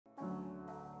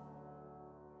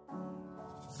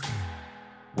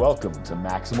Welcome to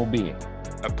Maximal Being,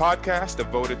 a podcast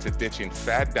devoted to ditching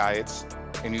fad diets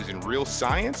and using real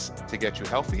science to get you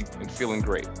healthy and feeling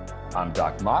great. I'm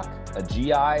Doc Mok, a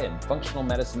GI and functional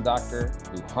medicine doctor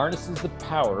who harnesses the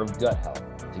power of gut health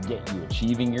to get you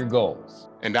achieving your goals.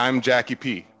 And I'm Jackie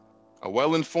P., a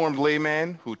well-informed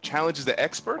layman who challenges the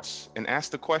experts and asks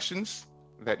the questions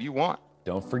that you want.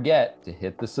 Don't forget to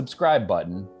hit the subscribe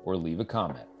button or leave a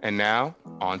comment. And now,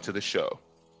 on to the show.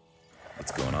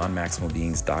 What's going on, Maximal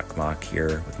Beings? Doc Mok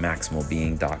here with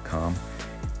MaximalBeing.com.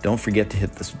 Don't forget to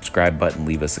hit the subscribe button,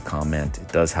 leave us a comment. It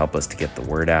does help us to get the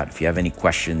word out. If you have any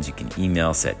questions, you can email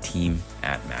us at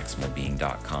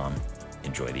team@MaximalBeing.com.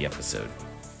 Enjoy the episode.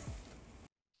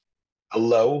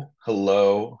 Hello,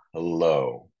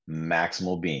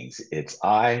 Maximal Beings. It's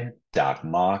I, Doc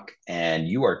Mok, and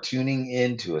you are tuning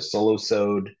in to a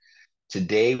solo-sode.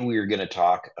 Today, we are going to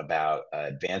talk about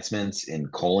advancements in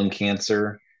colon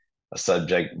cancer, a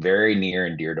subject very near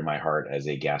and dear to my heart as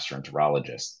a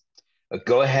gastroenterologist.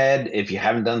 Go ahead, if you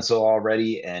haven't done so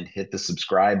already, and hit the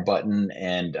subscribe button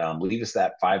and leave us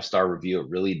that 5-star review. It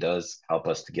really does help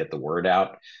us to get the word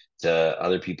out to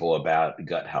other people about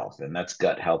gut health. And that's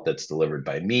gut health that's delivered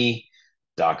by me,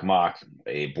 Doc Mok,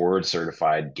 a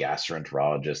board-certified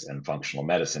gastroenterologist and functional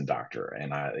medicine doctor.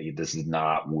 And this is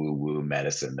not woo-woo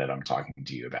medicine that I'm talking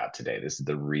to you about today. This is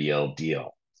the real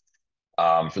deal.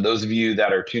 For those of you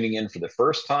that are tuning in for the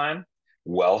first time,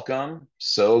 welcome.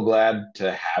 So glad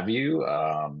to have you.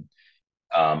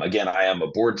 Again, I am a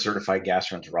board-certified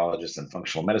gastroenterologist and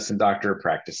functional medicine doctor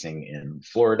practicing in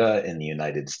Florida in the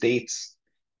United States.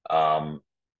 And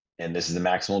this is the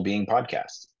Maximal Being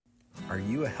podcast. Are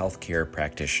you a healthcare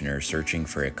practitioner searching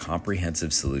for a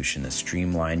comprehensive solution to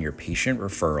streamline your patient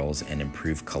referrals and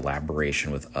improve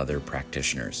collaboration with other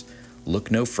practitioners?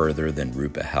 Look no further than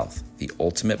Rupa Health, the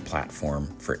ultimate platform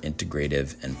for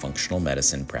integrative and functional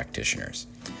medicine practitioners.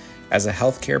 As a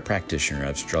healthcare practitioner,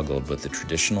 I've struggled with the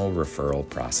traditional referral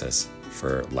process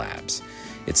for labs.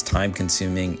 It's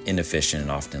time-consuming, inefficient,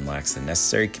 and often lacks the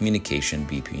necessary communication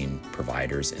between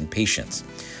providers and patients.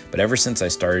 But ever since I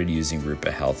started using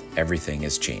Rupa Health, everything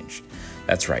has changed.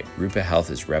 That's right, Rupa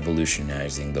Health is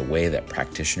revolutionizing the way that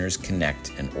practitioners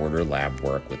connect and order lab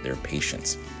work with their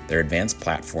patients. Their advanced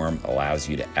platform allows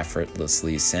you to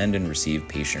effortlessly send and receive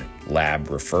patient lab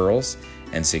referrals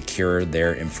and secure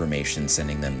their information,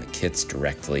 sending them the kits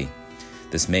directly.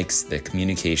 This makes the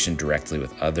communication directly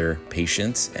with other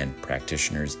patients and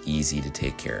practitioners easy to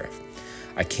take care of.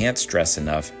 I can't stress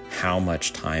enough how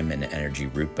much time and energy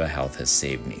Rupa Health has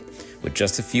saved me. With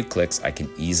just a few clicks, I can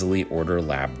easily order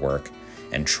lab work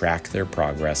and track their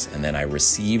progress, and then I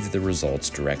receive the results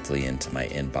directly into my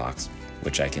inbox,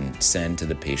 which I can send to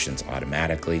the patients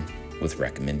automatically with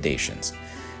recommendations.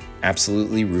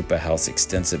 Absolutely, Rupa Health's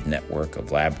extensive network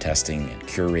of lab testing and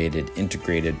curated,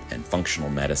 integrated, and functional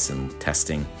medicine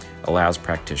testing allows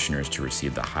practitioners to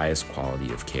receive the highest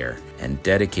quality of care and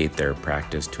dedicate their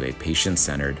practice to a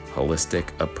patient-centered,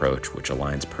 holistic approach which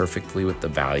aligns perfectly with the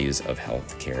values of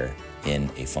healthcare in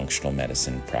a functional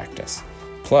medicine practice.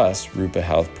 Plus, Rupa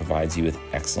Health provides you with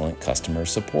excellent customer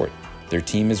support. Their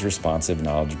team is responsive,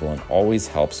 knowledgeable, and always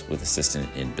helps with assistance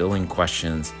in billing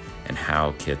questions and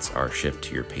how kits are shipped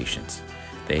to your patients.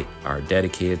 They are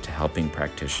dedicated to helping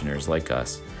practitioners like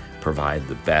us provide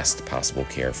the best possible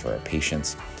care for our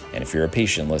patients. And if you're a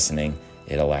patient listening,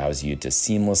 it allows you to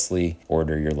seamlessly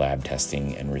order your lab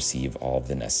testing and receive all of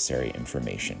the necessary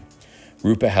information.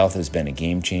 Rupa Health has been a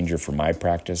game changer for my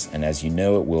practice, and as you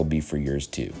know, it will be for yours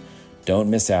too.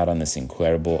 Don't miss out on this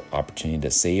incredible opportunity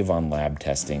to save on lab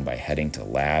testing by heading to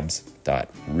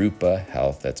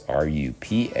labs.rupahealth, that's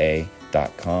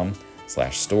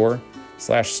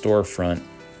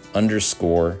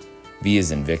rupa.com/store/storefront_V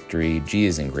as in Victory, G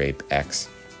as in Grape, X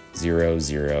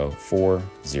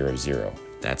 00400.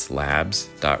 That's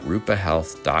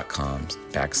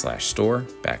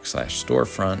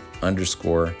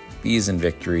labs.rupahealth.com/store/storefront_V as in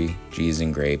Victory, G as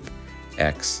in Grape,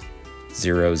 X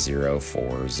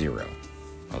 0040.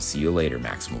 I'll see you later,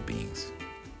 Maximal Beings.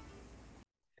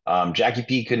 Jackie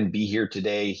P couldn't be here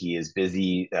today. He is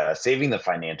busy saving the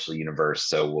financial universe,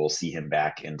 so we'll see him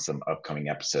back in some upcoming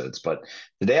episodes. But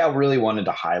today I really wanted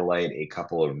to highlight a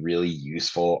couple of really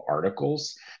useful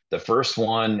articles. The first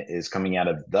one is coming out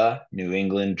of the New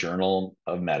England Journal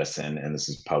of Medicine, and this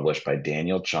is published by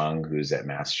Daniel Chung, who's at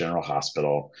Mass General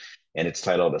Hospital, and it's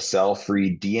titled "A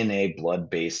Cell-Free DNA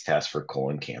Blood-Based Test for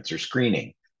Colon Cancer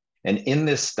Screening." And in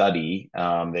this study,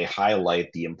 they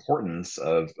highlight the importance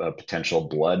of a potential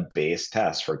blood-based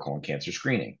test for colon cancer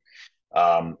screening.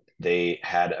 They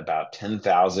had about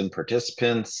 10,000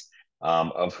 participants,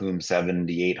 of whom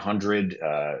 7,800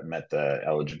 met the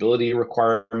eligibility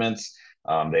requirements.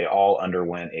 They all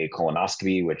underwent a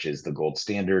colonoscopy, which is the gold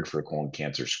standard for colon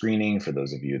cancer screening, for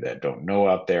those of you that don't know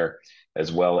out there,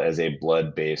 as well as a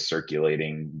blood-based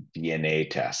circulating DNA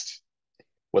test.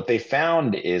 What they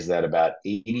found is that about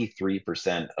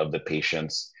 83% of the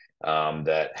patients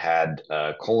that had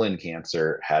colon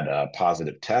cancer had a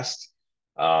positive test.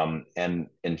 And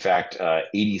in fact,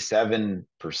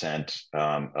 87%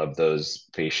 of those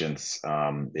patients,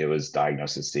 it was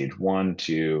diagnosed at stage 1,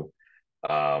 2,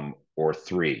 or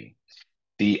 3.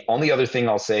 The only other thing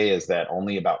I'll say is that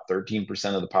only about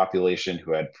 13% of the population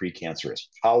who had precancerous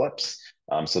polyps,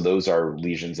 so those are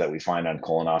lesions that we find on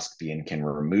colonoscopy and can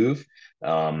remove,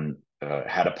 had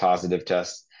a positive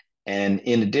test. And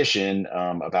in addition,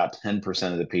 about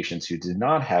 10% of the patients who did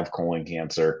not have colon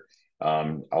cancer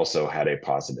also had a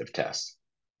positive test.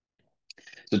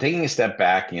 So taking a step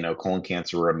back, colon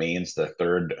cancer remains the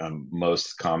third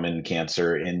most common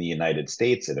cancer in the United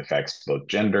States. It affects both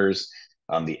genders.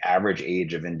 The average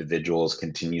age of individuals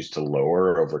continues to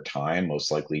lower over time,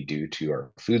 most likely due to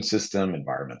our food system,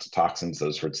 environmental toxins,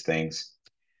 those sorts of things.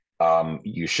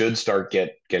 You should start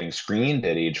getting screened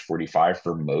at age 45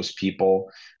 for most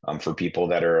people. For people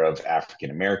that are of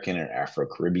African American and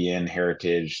Afro-Caribbean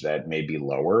heritage, that may be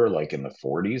lower, like in the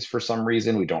 40s for some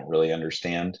reason. We don't really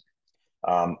understand.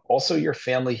 Also, your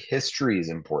family history is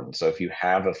important. So if you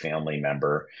have a family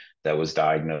member that was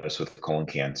diagnosed with colon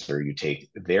cancer, you take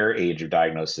their age of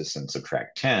diagnosis and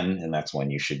subtract 10, and that's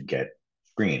when you should get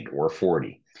screened, or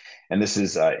 40. And this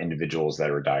is individuals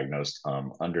that are diagnosed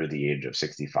under the age of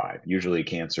 65. Usually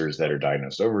cancers that are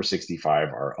diagnosed over 65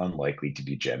 are unlikely to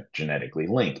be genetically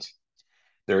linked.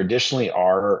 There additionally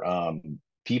are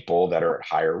people that are at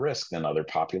higher risk than other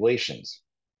populations.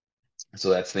 So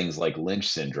that's things like Lynch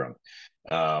syndrome,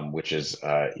 which is,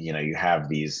 you have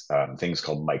these things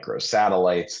called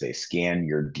microsatellites. They scan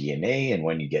your DNA, and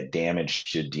when you get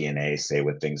damage to DNA, say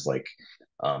with things like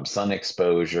sun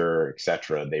exposure, et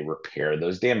cetera, they repair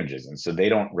those damages. And so they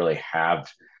don't really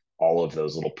have all of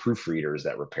those little proofreaders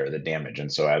that repair the damage.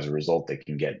 And so as a result, they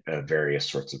can get various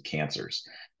sorts of cancers,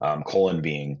 colon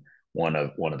being one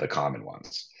of the common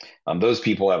ones. Those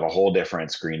people have a whole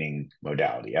different screening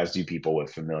modality, as do people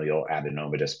with familial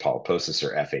adenomatous polyposis,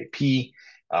 or FAP,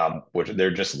 which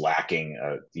they're just lacking,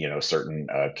 certain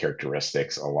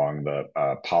characteristics along the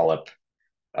polyp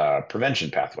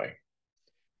prevention pathway.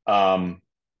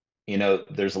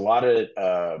 There's a lot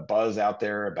of buzz out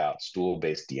there about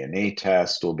stool-based DNA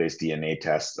tests. Stool-based DNA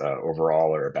tests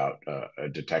overall are about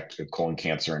detect colon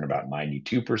cancer in about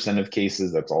 92% of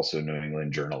cases. That's also a New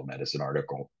England Journal of Medicine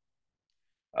article.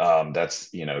 That's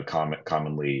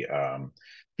commonly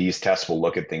these tests will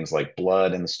look at things like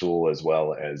blood in the stool, as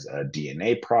well as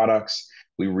DNA products.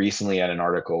 We recently had an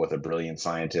article with a brilliant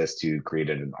scientist who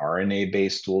created an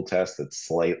RNA-based stool test that's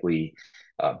slightly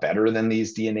better than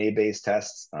these DNA-based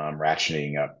tests,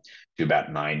 ratcheting up to about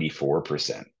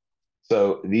 94%.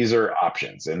 So these are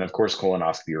options. And of course,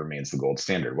 colonoscopy remains the gold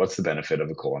standard. What's the benefit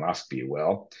of a colonoscopy?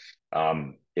 Well,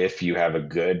 if you have a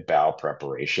good bowel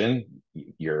preparation,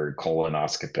 your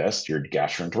colonoscopist, your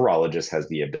gastroenterologist, has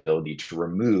the ability to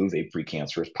remove a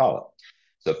precancerous polyp.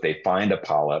 So if they find a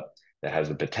polyp that has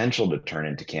the potential to turn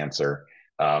into cancer,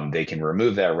 they can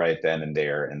remove that right then and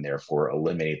there, and therefore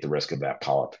eliminate the risk of that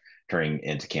polyp turning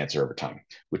into cancer over time,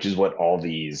 which is what all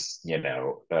these,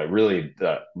 really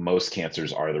most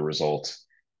cancers are the result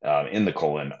in the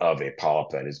colon of a polyp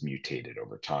that is mutated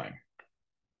over time.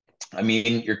 I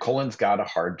mean, your colon's got a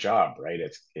hard job, right?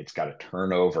 It's got to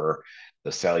turn over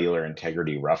the cellular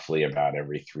integrity roughly about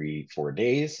every 3-4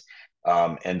 days.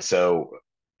 And so,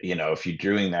 if you're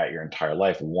doing that your entire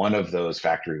life, one of those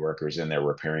factory workers in there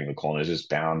repairing the colon is just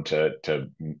bound to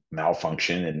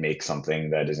malfunction and make something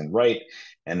that isn't right,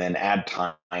 and then add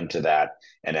time to that,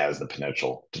 and has the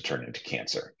potential to turn into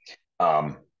cancer.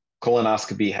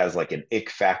 Colonoscopy has like an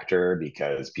ick factor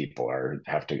because people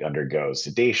have to undergo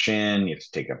sedation. You have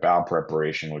to take a bowel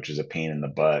preparation, which is a pain in the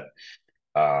butt.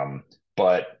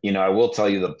 But I will tell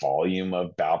you, the volume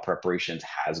of bowel preparations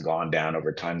has gone down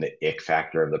over time. The ick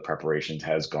factor of the preparations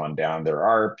has gone down. There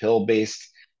are pill-based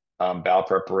bowel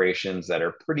preparations that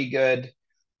are pretty good.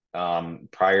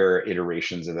 Prior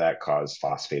iterations of that caused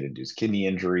phosphate-induced kidney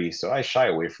injury. So I shy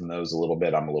away from those a little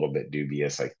bit. I'm a little bit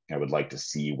dubious. I would like to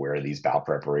see where these bowel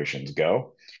preparations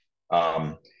go.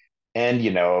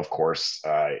 And, of course,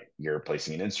 you're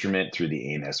placing an instrument through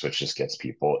the anus, which just gets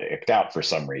people icked out for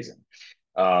some reason.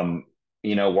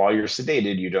 While you're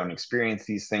sedated, you don't experience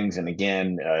these things. And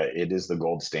again, it is the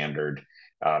gold standard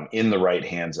in the right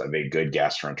hands of a good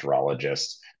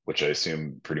gastroenterologist, which I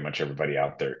assume pretty much everybody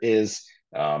out there is.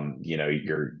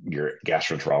 Your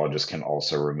gastroenterologist can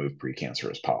also remove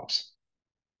precancerous polyps.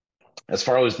 As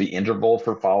far as the interval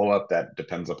for follow-up, that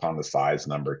depends upon the size,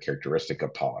 number, characteristic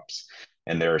of polyps,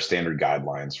 and there are standard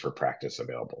guidelines for practice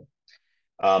available.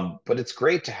 But it's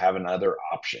great to have another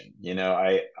option.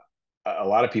 A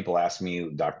lot of people ask me,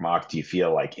 Doc Mock, do you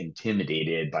feel like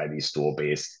intimidated by these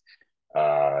stool-based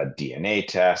DNA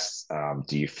tests?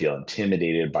 Do you feel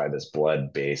intimidated by this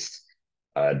blood-based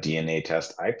DNA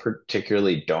test? I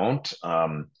particularly don't.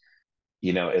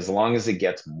 As long as it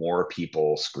gets more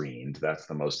people screened, that's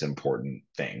the most important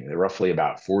thing. Roughly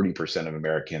about 40% of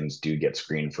Americans do get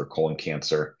screened for colon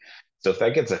cancer. So if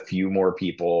that gets a few more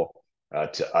people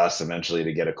to us eventually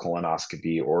to get a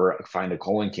colonoscopy or find a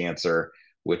colon cancer,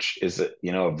 which is a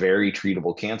very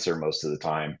treatable cancer most of the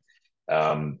time,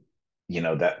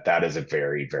 that is a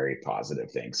very, very positive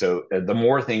thing. So the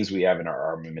more things we have in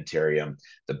our armamentarium,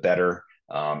 the better.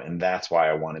 And that's why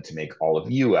I wanted to make all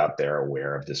of you out there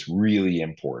aware of this really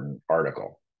important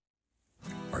article.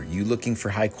 Are you looking for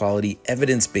high-quality,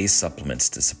 evidence-based supplements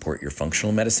to support your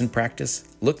functional medicine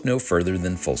practice? Look no further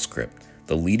than FullScript,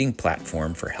 the leading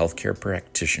platform for healthcare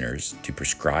practitioners to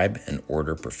prescribe and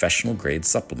order professional-grade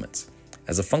supplements.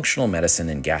 As a functional medicine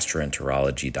and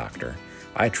gastroenterology doctor,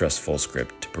 I trust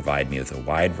FullScript to provide me with a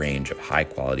wide range of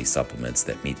high-quality supplements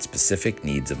that meet specific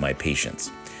needs of my patients.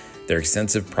 Their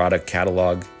extensive product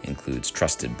catalog includes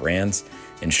trusted brands,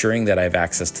 ensuring that I have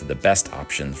access to the best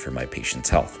options for my patient's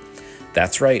health.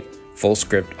 That's right,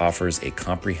 FullScript offers a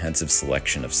comprehensive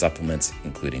selection of supplements,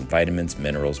 including vitamins,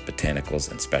 minerals, botanicals,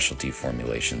 and specialty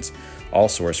formulations, all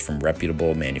sourced from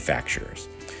reputable manufacturers.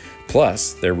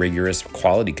 Plus, their rigorous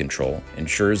quality control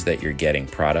ensures that you're getting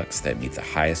products that meet the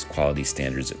highest quality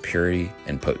standards of purity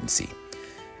and potency.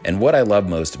 And what I love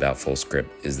most about FullScript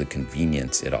is the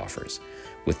convenience it offers.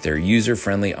 With their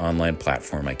user-friendly online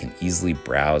platform, I can easily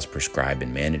browse, prescribe,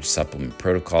 and manage supplement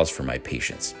protocols for my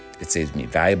patients. It saves me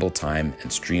valuable time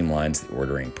and streamlines the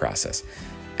ordering process.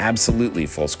 Absolutely,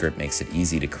 FullScript makes it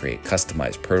easy to create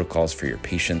customized protocols for your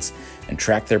patients and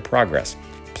track their progress.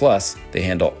 Plus, they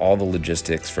handle all the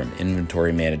logistics from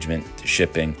inventory management to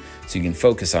shipping, so you can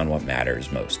focus on what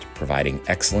matters most, providing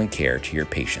excellent care to your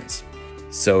patients.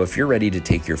 So if you're ready to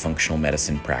take your functional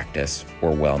medicine practice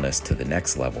or wellness to the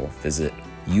next level, visit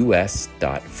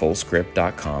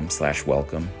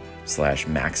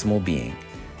us.fullscript.com/welcome/maximalbeing.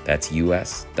 That's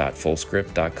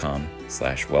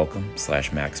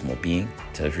us.fullscript.com/welcome/maximalbeing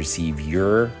to receive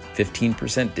your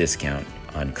 15% discount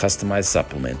on customized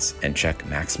supplements and check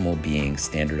Maximal Being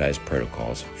standardized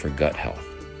protocols for gut health.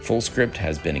 FullScript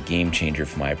has been a game changer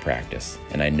for my practice,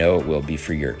 and I know it will be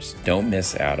for yours. Don't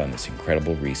miss out on this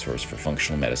incredible resource for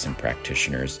functional medicine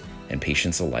practitioners and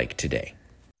patients alike today.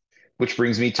 Which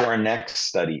brings me to our next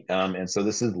study. And so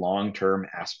this is long-term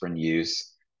aspirin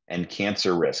use and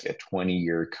cancer risk, a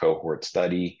 20-year cohort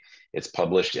study. It's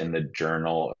published in the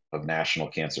Journal of National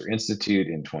Cancer Institute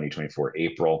in 2024,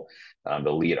 April.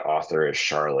 The lead author is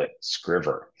Charlotte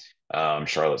Skriver.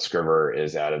 Charlotte Skriver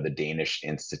is out of the Danish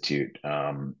Institute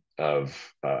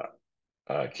of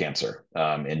Cancer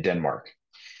in Denmark.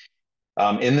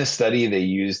 In this study, they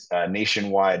used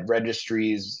nationwide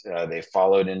registries. They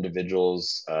followed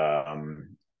individuals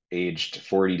aged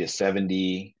 40 to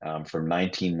 70 from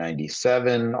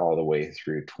 1997 all the way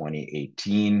through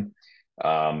 2018.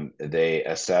 They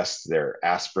assessed their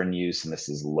aspirin use, and this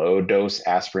is low dose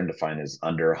aspirin, defined as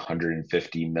under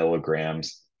 150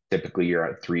 milligrams. Typically, you're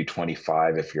at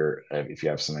 325 if you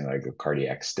have something like a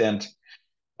cardiac stent.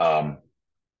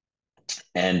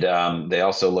 They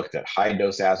also looked at high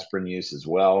dose aspirin use as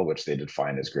well, which they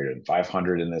defined as greater than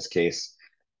 500 in this case.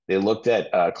 They looked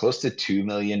at close to 2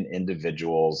 million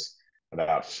individuals,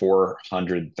 about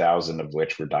 400,000 of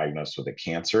which were diagnosed with a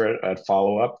cancer at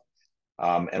follow-up.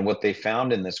 And what they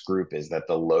found in this group is that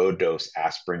the low dose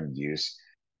aspirin use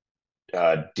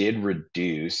did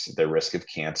reduce the risk of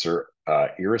cancer,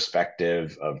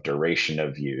 irrespective of duration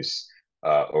of use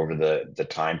over the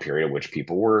time period which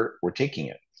people were taking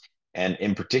it. And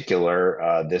in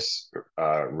particular, this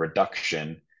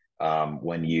reduction,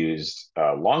 when used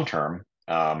long-term,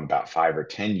 about 5 or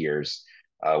 10 years,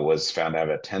 was found to have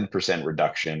a 10%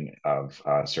 reduction of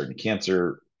certain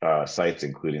cancer sites,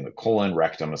 including the colon,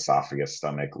 rectum, esophagus,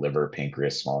 stomach, liver,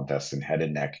 pancreas, small intestine, head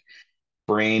and neck,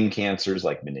 brain cancers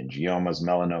like meningiomas,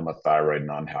 melanoma, thyroid,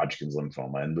 non-Hodgkin's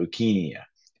lymphoma, and leukemia.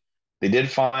 They did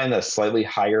find a slightly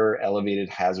higher elevated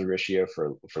hazard ratio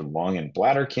for lung and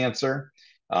bladder cancer.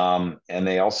 And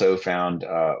they also found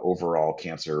overall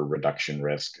cancer reduction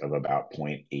risk of about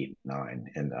 0.89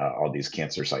 in all these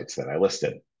cancer sites that I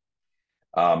listed.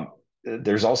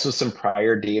 There's also some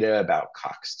prior data about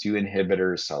COX-2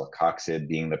 inhibitors, celecoxib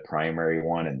being the primary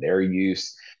one, and their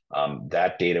use.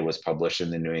 That data was published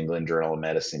in the New England Journal of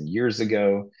Medicine years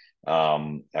ago.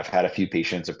 I've had a few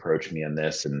patients approach me on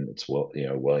this, and it's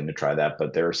willing to try that.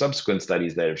 But there are subsequent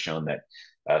studies that have shown that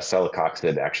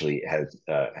celecoxib actually has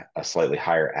a slightly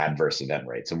higher adverse event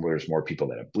rate. So there's more people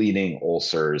that have bleeding,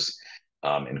 ulcers,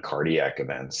 and cardiac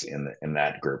events in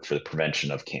that group for the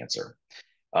prevention of cancer.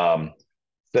 Um,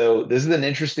 so this is an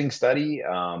interesting study.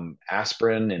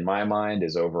 Aspirin, in my mind,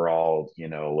 is overall,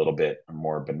 a little bit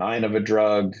more benign of a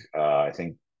drug. I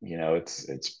think,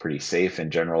 it's pretty safe in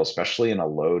general, especially in a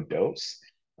low dose.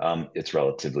 It's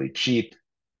relatively cheap,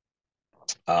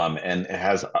 and it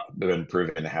has been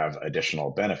proven to have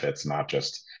additional benefits, not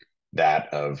just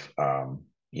that of,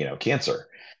 cancer.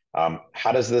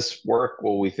 How does this work?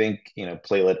 Well, we think,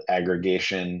 platelet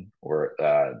aggregation, or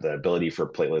the ability for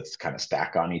platelets to kind of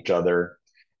stack on each other,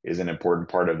 is an important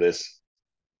part of this.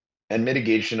 And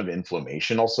mitigation of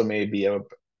inflammation also may be a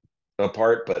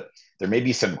part, but there may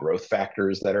be some growth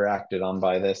factors that are acted on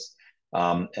by this.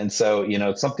 And so,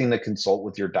 it's something to consult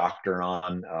with your doctor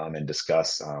on, and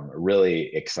discuss. A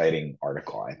really exciting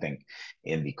article, I think,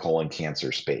 in the colon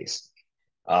cancer space.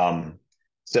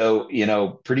 So,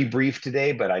 pretty brief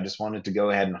today, but I just wanted to go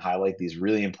ahead and highlight these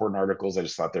really important articles. I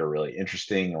just thought they were really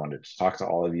interesting. I wanted to talk to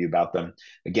all of you about them.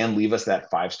 Again, leave us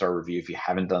that 5-star review. If you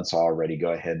haven't done so already,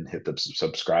 go ahead and hit the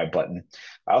subscribe button.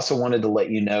 I also wanted to let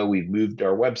you know we've moved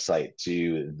our website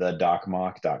to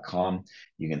thedocmok.com.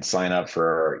 You can sign up for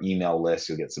our email list.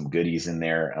 You'll get some goodies in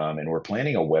there. And we're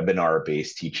planning a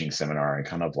webinar-based teaching seminar and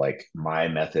kind of like my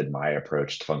method, my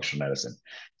approach to functional medicine.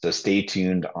 So stay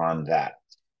tuned on that.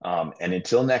 And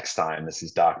until next time, this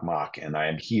is Doc Mok, and I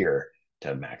am here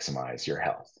to maximize your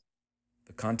health.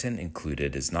 The content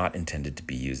included is not intended to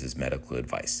be used as medical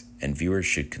advice, and viewers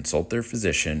should consult their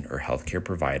physician or healthcare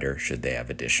provider should they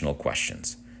have additional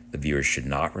questions. The viewers should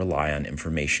not rely on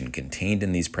information contained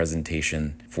in these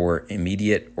presentations for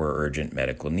immediate or urgent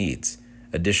medical needs.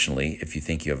 Additionally, if you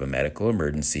think you have a medical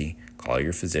emergency, call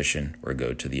your physician or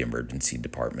go to the emergency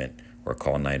department or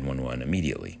call 911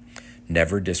 immediately.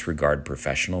 Never disregard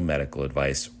professional medical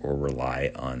advice or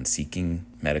rely on seeking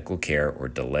medical care or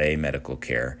delay medical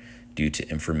care due to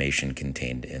information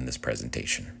contained in this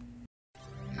presentation.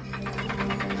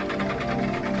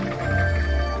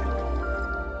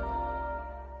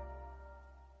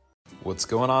 What's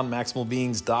going on, Maximal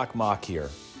Beings? Doc Mok here.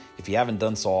 If you haven't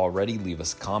done so already, leave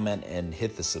us a comment and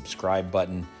hit the subscribe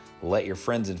button. Let your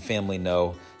friends and family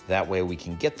know. That way we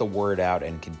can get the word out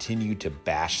and continue to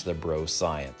bash the bro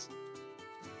science.